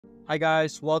Hi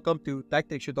guys, welcome to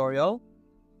Tactics Tutorial.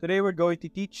 Today we're going to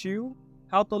teach you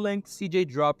how to link CJ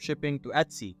Dropshipping to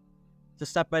Etsy. It's a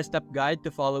step-by-step guide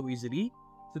to follow easily,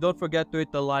 so don't forget to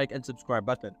hit the like and subscribe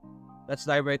button. Let's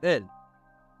dive right in.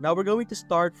 Now we're going to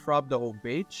start from the home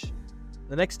page.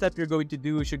 The next step you're going to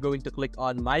do is you're going to click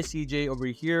on My CJ over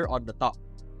here on the top.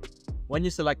 When you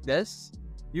select this,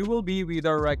 you will be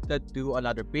redirected to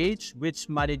another page which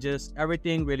manages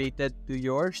everything related to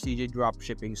your CJ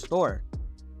Dropshipping store.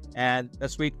 And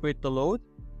let's wait for it to load.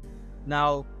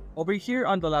 Now, over here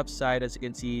on the left side, as you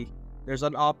can see, there's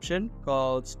an option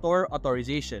called Store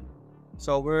Authorization.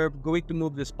 So we're going to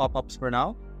move this pop-ups for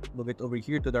now. Move it over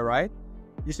here to the right.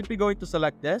 You're simply going to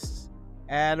select this.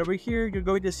 And over here, you're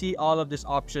going to see all of these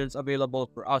options available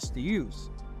for us to use.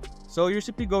 So you're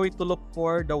simply going to look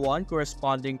for the one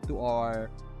corresponding to our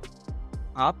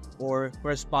app or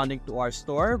corresponding to our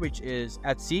store, which is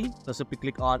Etsy. So simply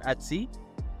click on Etsy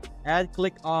and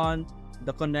click on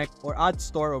the connect or add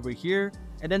store over here,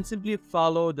 and then simply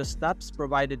follow the steps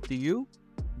provided to you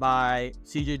by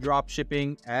CJ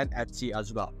Dropshipping and Etsy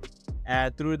as well.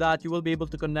 And through that, you will be able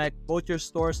to connect both your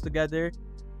stores together,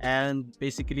 and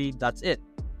basically that's it.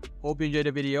 Hope you enjoyed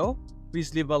the video.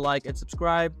 Please leave a like and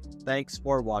subscribe. Thanks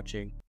for watching.